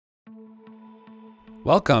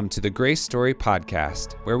Welcome to the Grace Story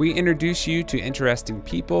Podcast, where we introduce you to interesting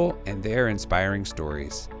people and their inspiring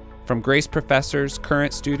stories. From Grace professors,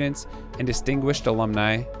 current students, and distinguished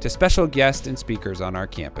alumni to special guests and speakers on our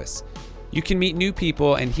campus, you can meet new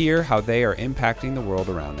people and hear how they are impacting the world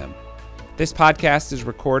around them. This podcast is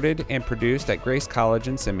recorded and produced at Grace College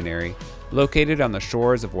and Seminary, located on the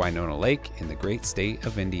shores of Winona Lake in the great state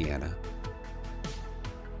of Indiana.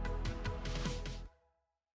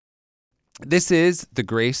 This is the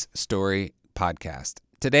Grace Story Podcast.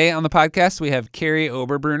 Today on the podcast, we have Carrie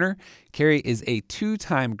Oberbrunner. Carrie is a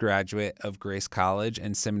two-time graduate of Grace College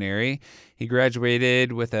and Seminary. He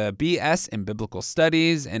graduated with a BS in Biblical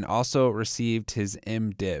Studies and also received his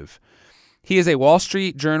MDiv. He is a Wall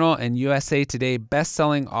Street Journal and USA Today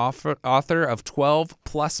best-selling author of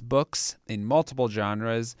 12-plus books in multiple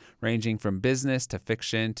genres, ranging from business to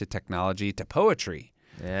fiction to technology to poetry.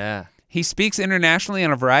 Yeah. He speaks internationally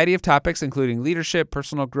on a variety of topics, including leadership,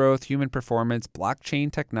 personal growth, human performance,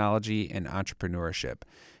 blockchain technology, and entrepreneurship.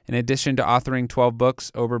 In addition to authoring 12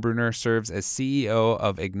 books, Oberbrunner serves as CEO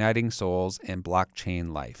of Igniting Souls and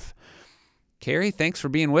Blockchain Life. Carrie, thanks for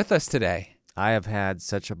being with us today. I have had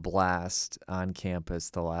such a blast on campus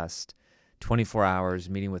the last 24 hours,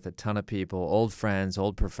 meeting with a ton of people, old friends,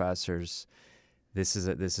 old professors. This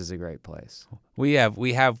is a great place. We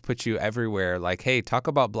have put you everywhere. Like, hey, talk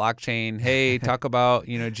about blockchain. Hey, talk about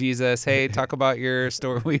Jesus. Hey, talk about your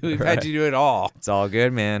story. We've had you do it all. It's all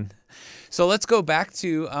good, man. So let's go back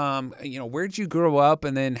to where did you grow up,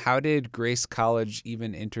 and then how did Grace College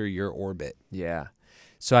even enter your orbit? Yeah.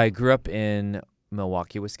 So I grew up in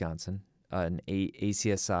Milwaukee, Wisconsin, an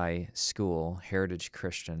ACSI school, Heritage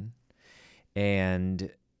Christian,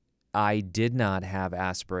 and I did not have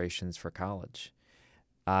aspirations for college.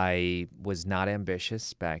 I was not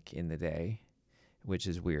ambitious back in the day, which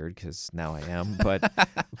is weird because now I am, but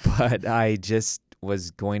I just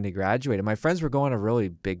was going to graduate. And my friends were going to really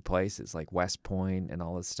big places like West Point and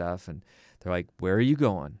all this stuff. And they're like, where are you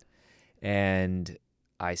going? And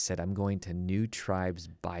I said, I'm going to New Tribes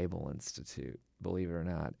Bible Institute, believe it or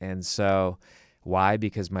not. And so why?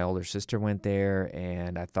 Because my older sister went there,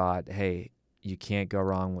 and I thought, hey, you can't go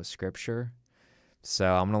wrong with Scripture. So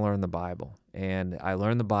I'm going to learn the Bible. And I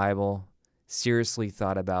learned the Bible, seriously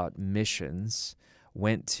thought about missions,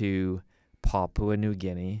 went to Papua New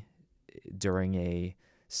Guinea during a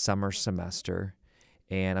summer semester.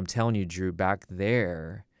 And I'm telling you, Drew, back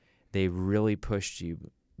there, they really pushed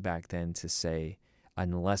you back then to say,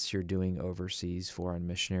 unless you're doing overseas foreign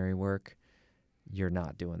missionary work, you're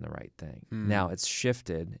not doing the right thing. Now, it's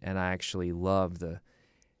shifted, and I actually love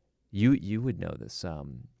you would know this.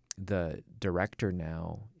 The director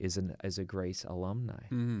now is a Grace alumni.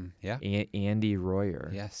 Yeah. Andy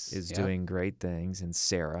Royer is doing great things, and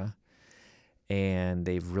Sarah. And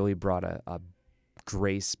they've really brought a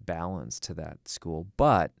Grace balance to that school.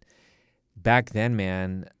 But back then,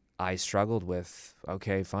 man, I struggled with,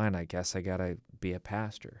 okay, fine, I guess I got to be a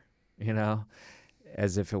pastor,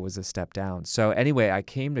 as if it was a step down. So anyway, I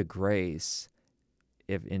came to Grace.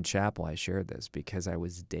 In chapel, I shared this because I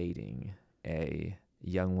was dating a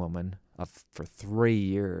young woman for 3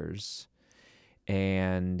 years,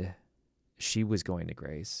 and she was going to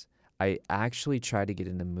Grace. I actually tried to get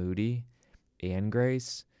into Moody and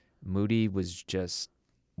Grace. Moody was just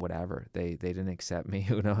whatever. They didn't accept me.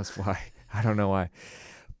 Who knows why? I don't know why.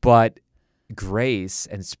 But Grace,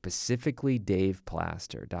 and specifically Dave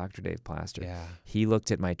Plaster, Dr. Dave Plaster, he looked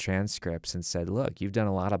at my transcripts and said, look, you've done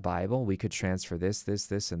a lot of Bible. We could transfer this,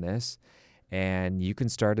 and this, and you can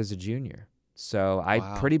start as a junior. So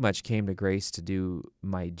I pretty much came to Grace to do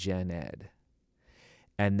my gen ed.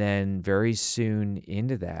 And then very soon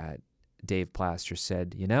into that, Dave Plaster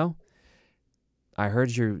said, I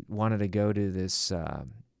heard you wanted to go to this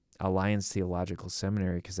Alliance Theological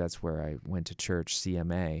Seminary because that's where I went to church,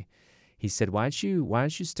 CMA. He said, why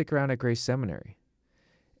don't you stick around at Grace Seminary?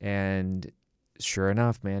 And sure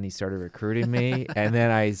enough, man, he started recruiting me. And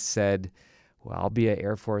then I said, well, I'll be an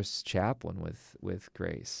Air Force chaplain with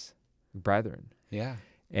Grace Brethren. Yeah.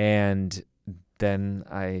 And then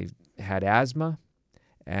I had asthma,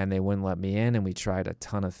 and they wouldn't let me in, and we tried a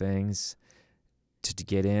ton of things to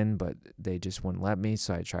get in, but they just wouldn't let me.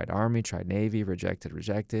 So I tried Army, tried Navy,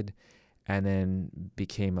 rejected, and then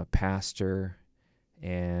became a pastor.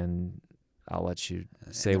 And I'll let you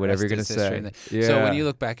say whatever you're going to say. Yeah. So when you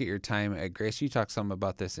look back at your time at Grace, you talked some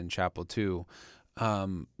about this in chapel too.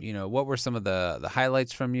 What were some of the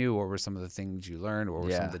highlights from you? What were some of the things you learned? What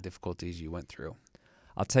were some of the difficulties you went through?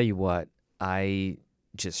 I'll tell you what, I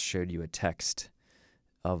just showed you a text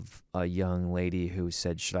of a young lady who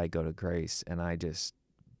said, should I go to Grace? And I just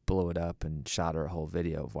blew it up and shot her a whole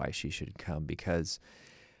video of why she should come, because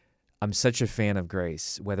I'm such a fan of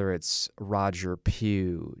Grace, whether it's Roger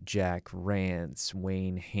Pugh, Jack Rance,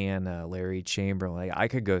 Wayne Hanna, Larry Chamberlain. Like, I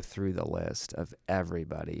could go through the list of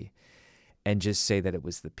everybody and just say that it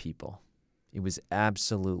was the people. It was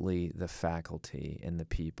absolutely the faculty and the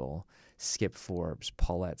people. Skip Forbes,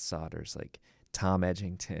 Paulette Sodders, like Tom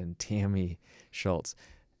Edgington, Tammy Schultz.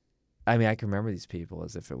 I mean, I can remember these people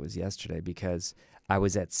as if it was yesterday, because I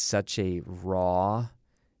was at such a raw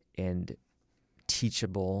and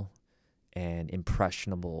teachable and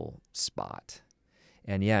impressionable spot.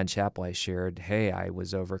 And yeah, in chapel I shared, hey, I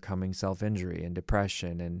was overcoming self-injury and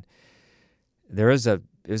depression, and it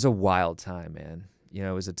was a wild time, man. You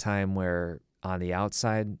know, it was a time where on the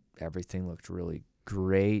outside everything looked really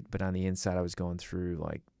great, but on the inside I was going through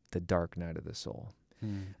like the dark night of the soul.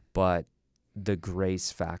 But the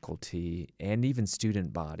Grace faculty and even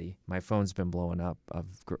student body, my phone's been blowing up of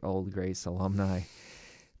old Grace alumni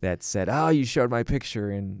that said, oh, you showed my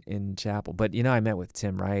picture in chapel. But, you know, I met with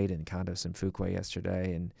Tim Wright and Condos and Fuqua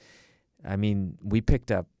yesterday. And, I mean, we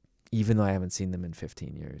picked up, even though I haven't seen them in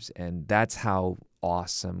 15 years. And that's how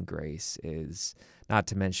awesome Grace is, not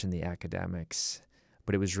to mention the academics,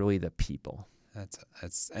 but it was really the people.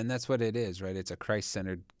 That's what it is, right? It's a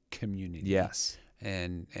Christ-centered community. Yes.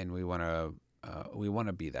 And we want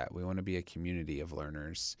to be that. We want to be a community of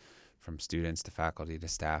learners, from students to faculty to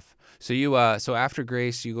staff. So so after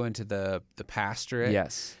Grace, you go into the pastorate.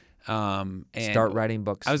 Yes. And start writing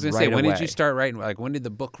books. I was going to say, when did you start writing? Like, when did the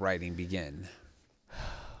book writing begin?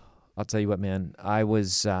 I'll tell you what, man. I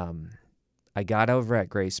got over at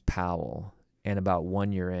Grace Powell, and about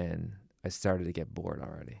 1 year in, I started to get bored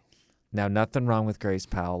already. Now, nothing wrong with Grace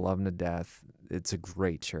Powell. Love them to death. It's a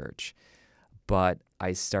great church. But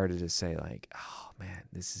I started to say, like, oh, man,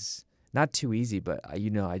 this is not too easy, but I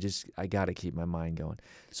got to keep my mind going.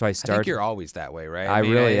 So I started. I think you're always that way, right? I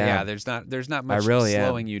really am. Yeah, there's not much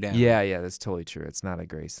slowing you down. Yeah, that's totally true. It's not a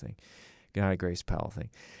Grace thing, not a Grace Powell thing.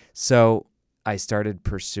 So I started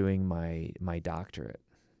pursuing my doctorate,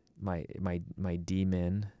 my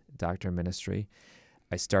DMin, Doctor of Ministry.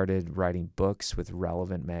 I started writing books with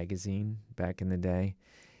Relevant Magazine back in the day,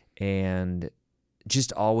 and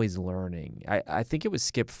just always learning. I think it was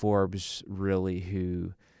Skip Forbes really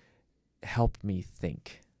who helped me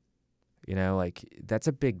think. You know, like, that's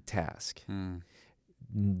a big task.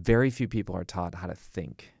 Very few people are taught how to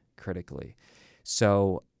think critically.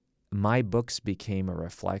 So my books became a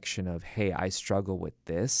reflection of, hey, I struggle with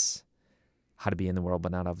this, how to be in the world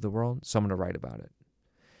but not of the world, so I'm going to write about it.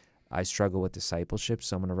 I struggle with discipleship,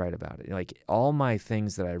 so I'm going to write about it. Like, all my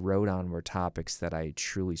things that I wrote on were topics that I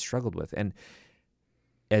truly struggled with. And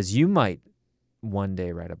as you might one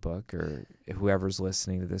day write a book, or whoever's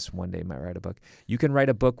listening to this one day might write a book, you can write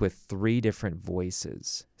a book with 3 different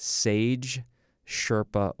voices: sage,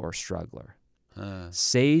 Sherpa, or struggler.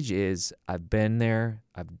 Sage is, I've been there,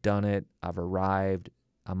 I've done it, I've arrived,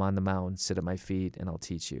 I'm on the mountain, sit at my feet, and I'll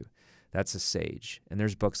teach you. That's a sage. And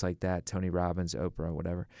there's books like that, Tony Robbins, Oprah,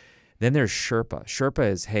 whatever. Then there's Sherpa. Sherpa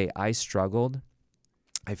is, hey, I struggled,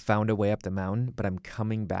 I found a way up the mountain, but I'm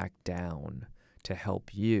coming back down to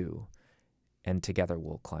help you, and together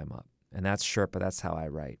we'll climb up. And that's Sherpa. That's how I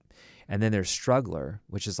write. And then there's struggler,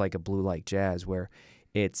 which is like a blue like jazz, where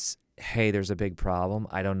it's, hey, there's a big problem.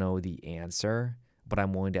 I don't know the answer, but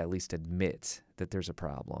I'm willing to at least admit that there's a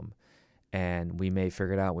problem. And we may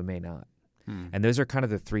figure it out, we may not. And those are kind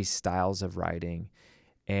of the 3 styles of writing.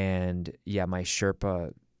 And yeah, my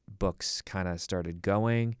Sherpa books kind of started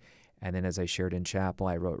going. And then as I shared in chapel,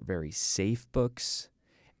 I wrote very safe books.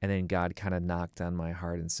 And then God kind of knocked on my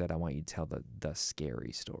heart and said, I want you to tell the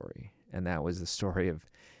scary story. And that was the story of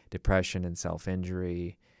depression and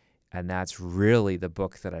self-injury. And that's really the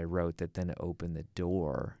book that I wrote that then opened the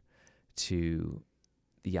door to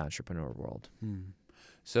the entrepreneur world.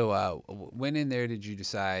 So when in there did you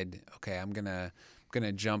decide, okay, I'm gonna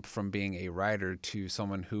jump from being a writer to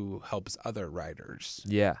someone who helps other writers?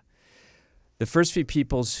 Yeah. The first few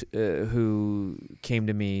people who came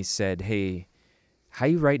to me said, hey, how are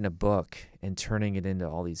you writing a book and turning it into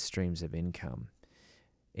all these streams of income?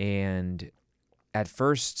 And at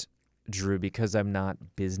first, Drew, because I'm not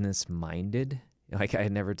business-minded, like, I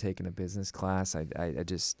had never taken a business class. I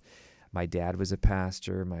just, my dad was a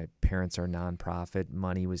pastor. My parents are nonprofit.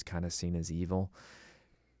 Money was kind of seen as evil,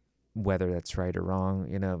 whether that's right or wrong.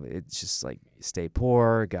 You know, it's just like, stay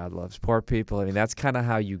poor. God loves poor people. I mean, that's kind of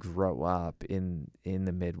how you grow up in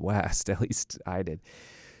the Midwest. At least I did.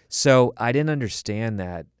 So I didn't understand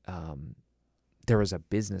that there was a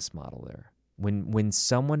business model there. When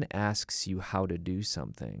someone asks you how to do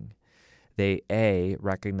something, they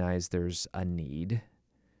recognize there's a need,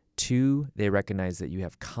 2, they recognize that you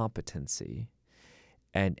have competency.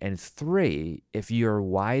 And 3, if you're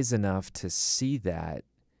wise enough to see that,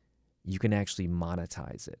 you can actually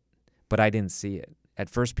monetize it. But I didn't see it. At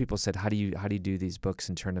first, people said, how do you do these books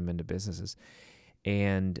and turn them into businesses?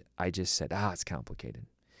 And I just said, it's complicated.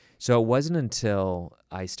 So it wasn't until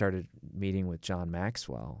I started meeting with John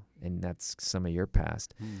Maxwell, and that's some of your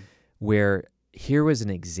past, where here was an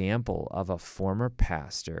example of a former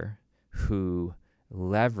pastor who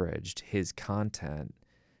leveraged his content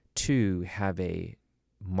to have a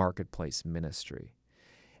marketplace ministry.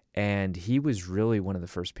 And he was really one of the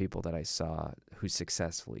first people that I saw who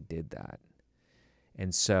successfully did that.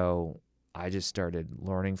 And so I just started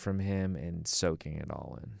learning from him and soaking it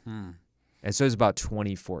all in. And so it was about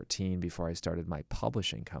 2014 before I started my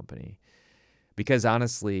publishing company. Because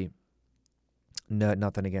honestly,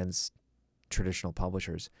 nothing against traditional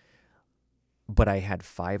publishers, but I had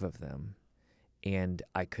 5 of them, and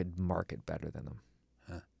I could market better than them.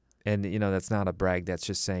 And, that's not a brag. That's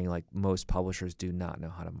just saying, like, most publishers do not know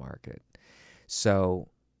how to market. So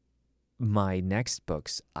my next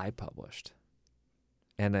books I published.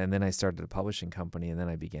 And then I started a publishing company, and then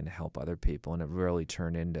I began to help other people. And it really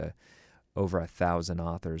turned into over 1,000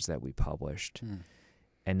 authors that we published.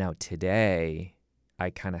 And now today,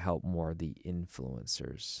 I kind of help more of the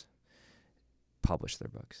influencers publish their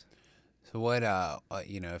books. So what,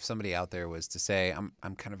 if somebody out there was to say,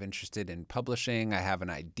 I'm kind of interested in publishing, I have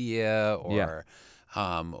an idea, or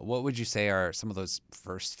what would you say are some of those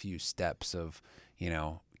first few steps of,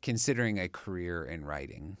 considering a career in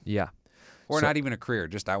writing? Yeah. Or not even a career,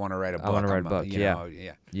 just I want to write a book. I want to write a book,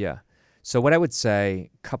 Yeah. So what I would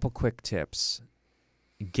say, couple quick tips.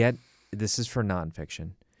 This is for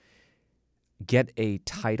nonfiction. Get a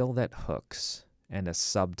title that hooks and a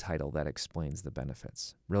subtitle that explains the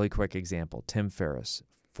benefits. Really quick example, Tim Ferriss,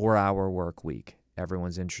 4-hour work week.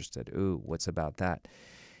 Everyone's interested. Ooh, what's about that?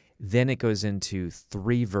 Then it goes into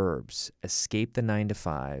 3 verbs: escape the 9 to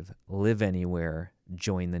 5, live anywhere,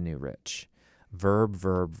 join the new rich. Verb,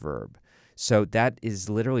 verb, verb. So that is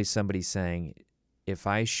literally somebody saying, if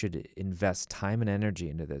I should invest time and energy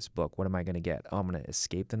into this book, what am I going to get? I'm going to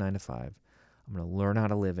escape the 9 to 5. I'm going to learn how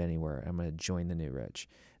to live anywhere. I'm going to join the new rich.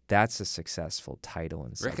 That's a successful title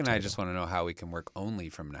and subtitle. Rick and I just want to know how we can work only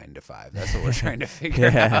from 9 to 5. That's what we're trying to figure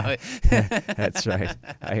out. That's right.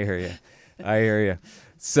 I hear you.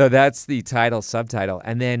 So that's the title, subtitle.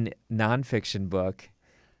 And then nonfiction book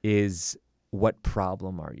is, what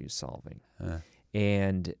problem are you solving?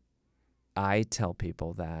 And I tell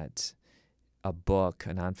people that a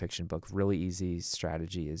nonfiction book, really easy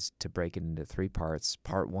strategy is to break it into 3 parts.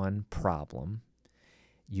 Part 1, problem.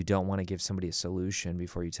 You don't want to give somebody a solution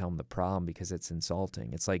before you tell them the problem, because it's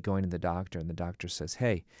insulting. It's like going to the doctor and the doctor says,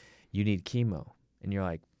 hey, you need chemo. And you're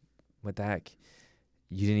like, what the heck?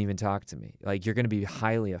 You didn't even talk to me. Like, you're going to be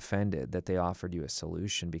highly offended that they offered you a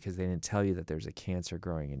solution because they didn't tell you that there's a cancer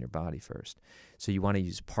growing in your body first. So you want to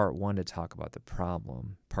use part 1 to talk about the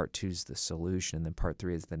problem. Part 2 is the solution. And then part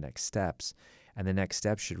 3 is the next steps. And the next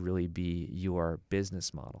step should really be your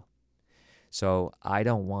business model. So I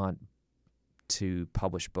don't want to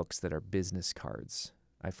publish books that are business cards.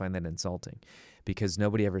 I find that insulting, because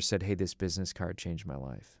nobody ever said, hey, this business card changed my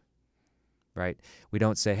life, right? We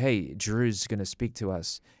don't say, hey, Drew's going to speak to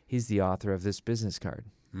us. He's the author of this business card.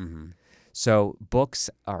 So books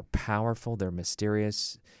are powerful. They're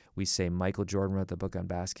mysterious. We say Michael Jordan wrote the book on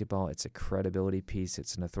basketball. It's a credibility piece.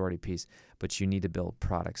 It's an authority piece, but you need to build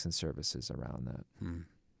products and services around that.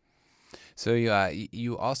 So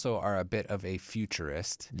you also are a bit of a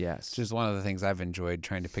futurist. Yes. Which is one of the things I've enjoyed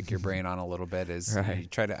trying to pick your brain on a little bit, is you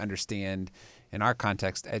try to understand, in our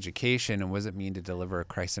context, education, and what does it mean to deliver a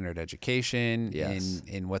Christ-centered education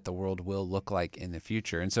in what the world will look like in the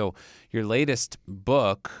future. And so your latest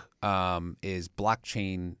book is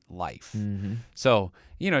Blockchain Life. So,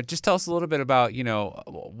 just tell us a little bit about,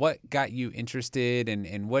 what got you interested,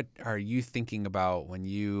 and what are you thinking about when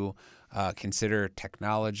you consider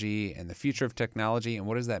technology and the future of technology, and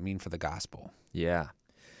what does that mean for the gospel? Yeah.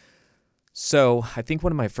 So I think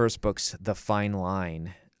one of my first books, The Fine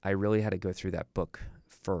Line, I really had to go through that book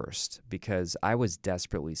first, because I was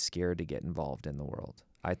desperately scared to get involved in the world.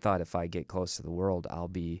 I thought if I get close to the world, I'll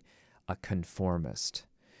be a conformist.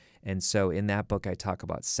 And so in that book, I talk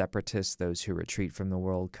about separatists, those who retreat from the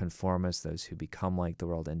world, conformists, those who become like the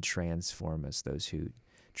world, and transformists, those who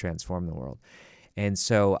transform the world. And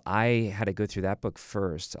so I had to go through that book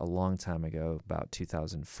first a long time ago, about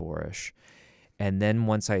 2004-ish. And then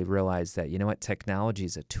once I realized that, technology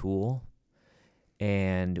is a tool,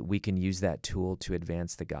 and we can use that tool to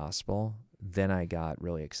advance the gospel, then I got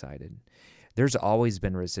really excited. there's always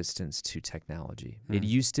been resistance to technology. It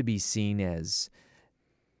used to be seen as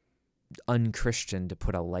unchristian to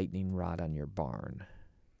put a lightning rod on your barn.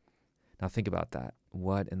 Now think about that.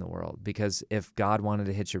 What in the world? Because if God wanted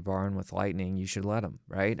to hit your barn with lightning, you should let him,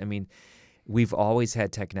 right? I mean, we've always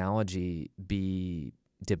had technology be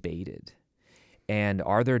debated. And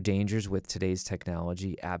are there dangers with today's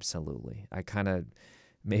technology? Absolutely. I kind of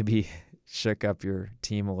maybe shook up your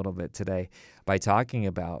team a little bit today by talking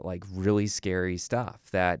about like really scary stuff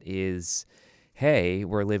that is, hey,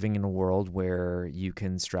 we're living in a world where you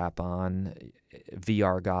can strap on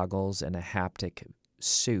VR goggles and a haptic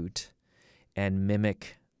suit and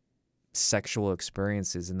mimic sexual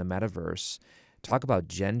experiences in the metaverse. Talk about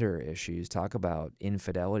gender issues, talk about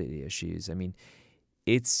infidelity issues. I mean,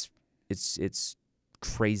 it's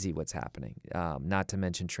crazy what's happening. Not to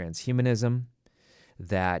mention transhumanism,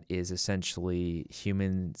 that is essentially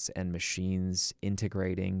humans and machines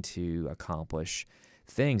integrating to accomplish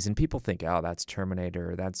things. And people think, oh, that's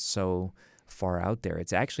Terminator, that's so far out there.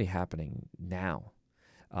 It's actually happening now.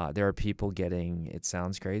 There are people getting, it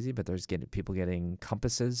sounds crazy, but there's people getting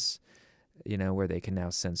compasses, where they can now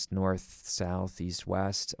sense north, south, east,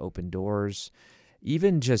 west, open doors.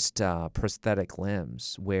 Even just prosthetic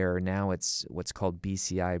limbs, where now it's what's called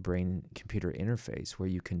BCI, brain-computer interface, where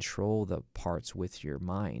you control the parts with your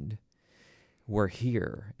mind. We're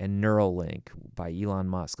here. And Neuralink by Elon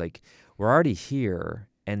Musk. Like, we're already here.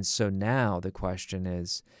 And so now the question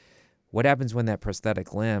is, what happens when that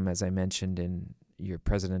prosthetic limb, as I mentioned in your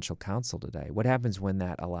presidential council today, what happens when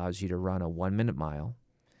that allows you to run a 1-minute mile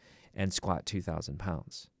and squat 2,000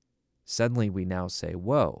 pounds? Suddenly we now say,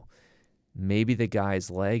 whoa, maybe the guy's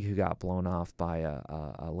leg who got blown off by a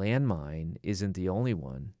landmine isn't the only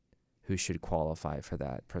one who should qualify for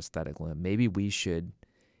that prosthetic limb. Maybe we should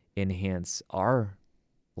enhance our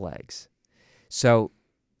legs. So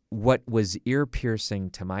what was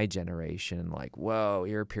ear-piercing to my generation, like, whoa,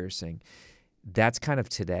 ear-piercing, that's kind of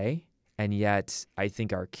today. And yet I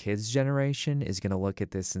think our kids' generation is going to look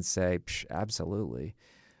at this and say, absolutely.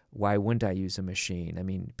 Why wouldn't I use a machine? I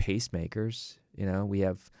mean, pacemakers, we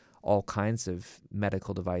have all kinds of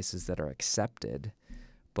medical devices that are accepted,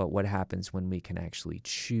 but what happens when we can actually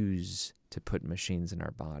choose to put machines in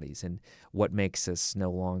our bodies, and what makes us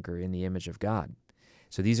no longer in the image of God?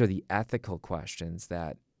 So these are the ethical questions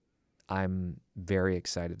that I'm very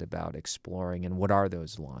excited about exploring, and what are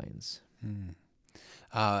those lines?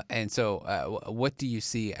 And so what do you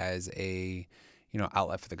see as a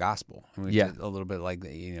outlet for the gospel? I mean, Yeah. A little bit like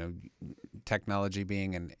technology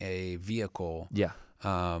being a vehicle Yeah.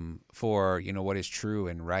 For what is true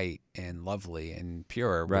and right and lovely and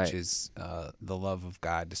pure, Right. which is the love of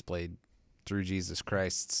God displayed through Jesus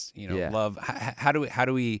Christ's Yeah. love. How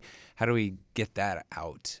do we get that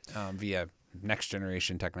out via next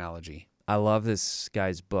generation technology? I love this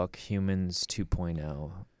guy's book, Humans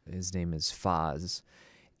 2.0. His name is Foz,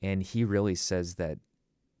 and he really says that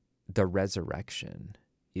the resurrection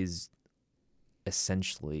is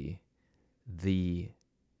essentially the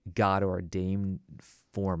God-ordained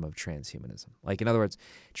form of transhumanism. Like, in other words,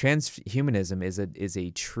 transhumanism is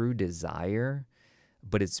a true desire,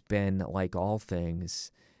 but it's been, like all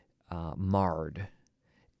things, marred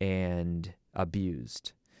and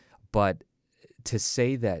abused. But to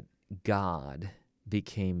say that God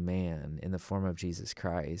became man in the form of Jesus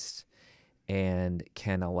Christ and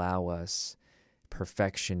can allow us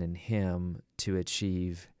perfection in him to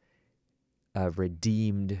achieve a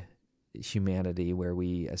redeemed humanity where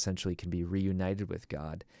we essentially can be reunited with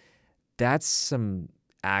God, that's some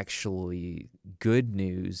actually good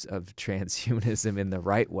news of transhumanism in the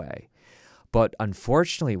right way. But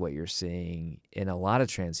unfortunately, what you're seeing in a lot of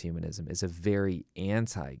transhumanism is a very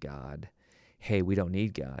anti-God. Hey, we don't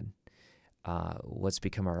need God. Let's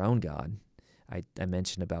become our own God. I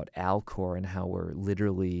mentioned about Alcor and how we're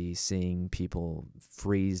literally seeing people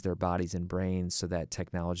freeze their bodies and brains so that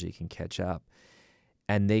technology can catch up.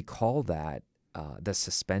 And they call that the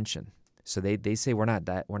suspension. So they say we're not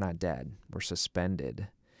dead, we're suspended.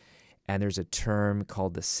 And there's a term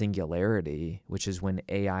called the singularity, which is when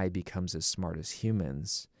AI becomes as smart as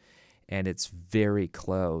humans, and it's very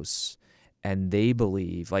close. And they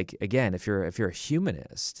believe, like, again, if you're a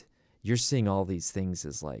humanist, you're seeing all these things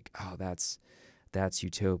as like, oh, that's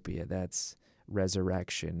utopia, that's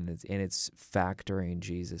resurrection, and it's factoring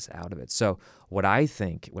Jesus out of it. So what I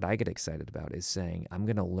get excited about is saying, I'm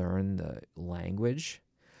going to learn the language,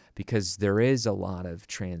 because there is a lot of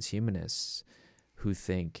transhumanists who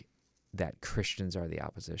think that Christians are the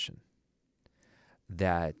opposition,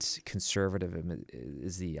 that conservatism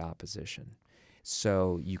is the opposition.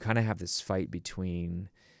 So you kind of have this fight between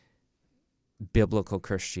biblical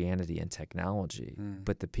Christianity and technology. Mm.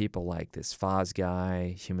 But the people like this Foz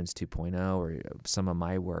guy, Humans 2.0, or some of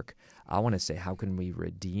my work, I want to say, how can we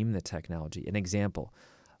redeem the technology? An example,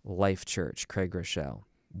 Life Church, Craig Rochelle.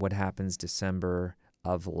 What happens December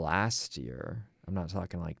of last year? I'm not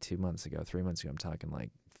talking like 2 months ago, 3 months ago. I'm talking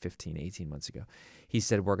like 15, 18 months ago. He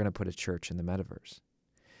said, we're going to put a church in the metaverse.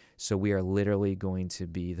 So we are literally going to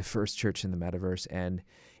be the first church in the metaverse. And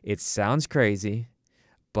it sounds crazy,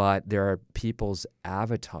 but there are people's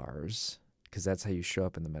avatars, because that's how you show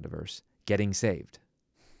up in the metaverse, getting saved.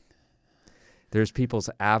 There's people's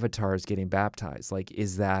avatars getting baptized. Like,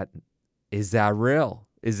 is that real?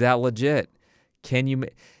 Is that legit? Can you?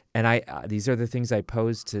 And these are the things I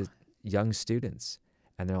pose to young students,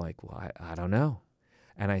 and they're like, well, I don't know.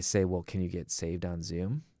 And I say, well, can you get saved on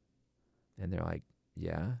Zoom? And they're like,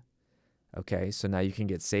 yeah. Okay, so now you can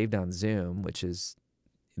get saved on Zoom, which is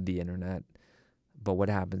the internet. But what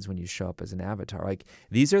happens when you show up as an avatar? Like,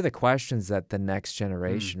 these are the questions that the next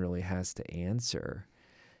generation really has to answer.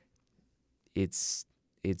 It's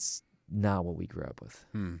not what we grew up with.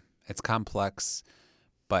 It's complex,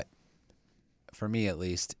 but for me at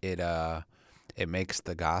least, it makes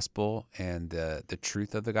the gospel and the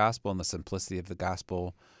truth of the gospel and the simplicity of the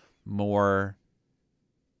gospel more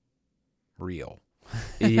real.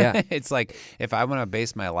 Yeah. It's like, if I want to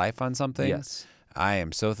base my life on something, Yes. I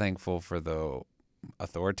am so thankful for the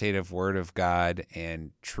authoritative word of God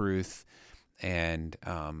and truth and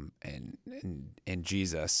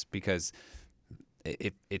Jesus, because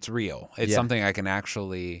it's real. It's something I can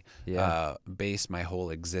actually base my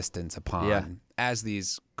whole existence upon, as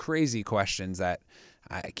these crazy questions that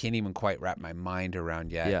I can't even quite wrap my mind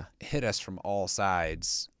around yet hit us from all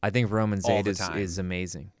sides. I think Romans all 8 the time. is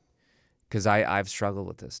amazing, because I've struggled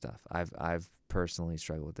with this stuff. I've personally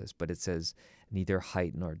struggled with this, but it says neither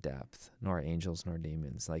height nor depth, nor angels nor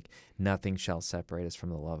demons, like nothing shall separate us from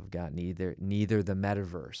the love of God, neither the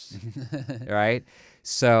metaverse, right?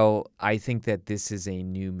 So I think that this is a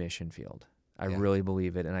new mission field. I really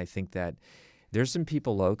believe it, and I think that there's some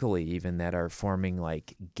people locally even that are forming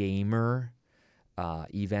like gamer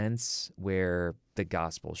events where the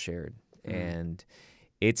gospel shared, and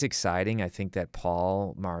it's exciting. I think that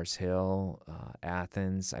Paul, Mars Hill,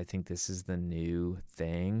 Athens, I think this is the new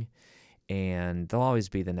thing. And there'll always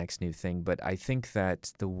be the next new thing. But I think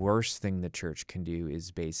that the worst thing the church can do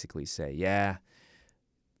is basically say, yeah,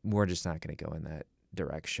 we're just not going to go in that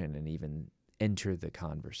direction and even enter the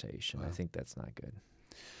conversation. Wow. I think that's not good.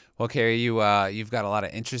 Well, Carey, you've got a lot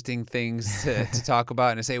of interesting things to talk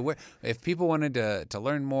about. And to say, if people wanted to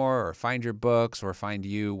learn more or find your books or find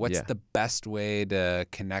you, what's the best way to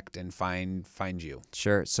connect and find you?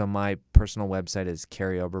 Sure. So my personal website is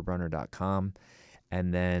careyoberbrunner.com.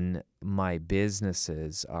 And then my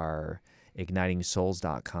businesses are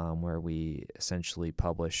igitingsouls.com, where we essentially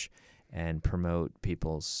publish and promote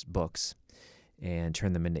people's books and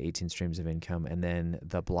turn them into 18 streams of income. And then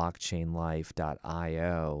the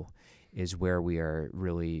blockchainlife.io is where we are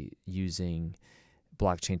really using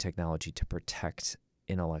blockchain technology to protect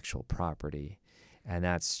intellectual property. And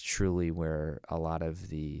that's truly where a lot of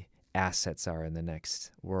the assets are in the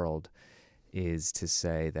next world, is to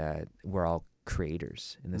say that we're all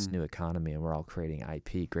creators in this new economy, and we're all creating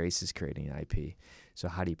IP. Grace is creating IP. So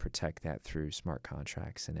how do you protect that through smart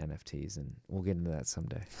contracts and NFTs? And we'll get into that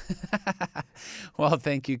someday. Well,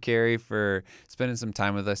 thank you, Carey, for spending some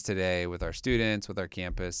time with us today, with our students, with our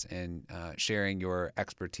campus, and sharing your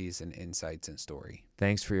expertise and insights and story.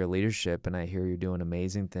 Thanks for your leadership, and I hear you're doing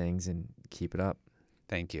amazing things, and keep it up.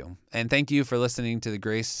 Thank you. And thank you for listening to the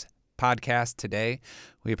Grace podcast today.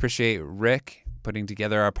 We appreciate Rick putting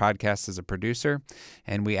together our podcast as a producer,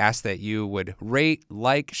 and we ask that you would rate,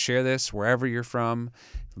 like, share this wherever you're from,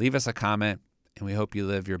 leave us a comment, and we hope you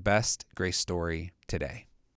live your best Grace story today.